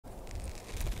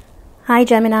Hi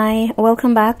Gemini,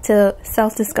 welcome back to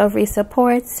Self-Discovery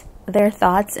Supports, Their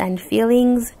Thoughts and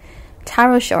Feelings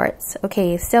Tarot Shorts.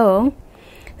 Okay, so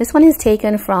this one is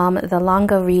taken from the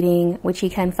longer reading, which you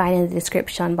can find in the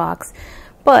description box.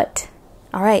 But,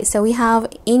 alright, so we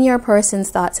have in your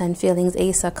person's thoughts and feelings,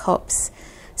 Ace of Cups.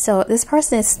 So this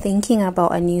person is thinking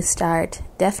about a new start,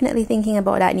 definitely thinking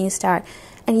about that new start.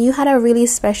 And you had a really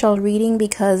special reading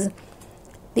because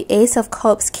the Ace of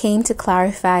Cups came to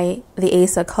clarify the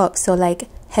Ace of Cups. So like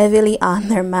heavily on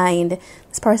their mind.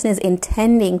 This person is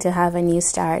intending to have a new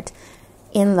start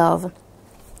in love.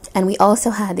 And we also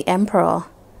had the Emperor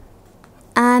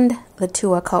and the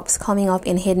Two of Cups coming up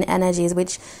in hidden energies,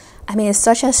 which, I mean, is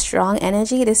such a strong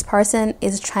energy. This person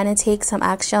is trying to take some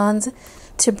actions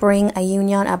to bring a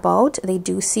union about. They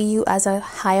do see you as a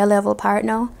higher level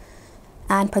partner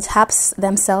and perhaps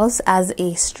themselves as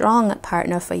a strong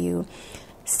partner for you.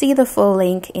 See the full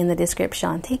link in the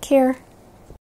description. Take care.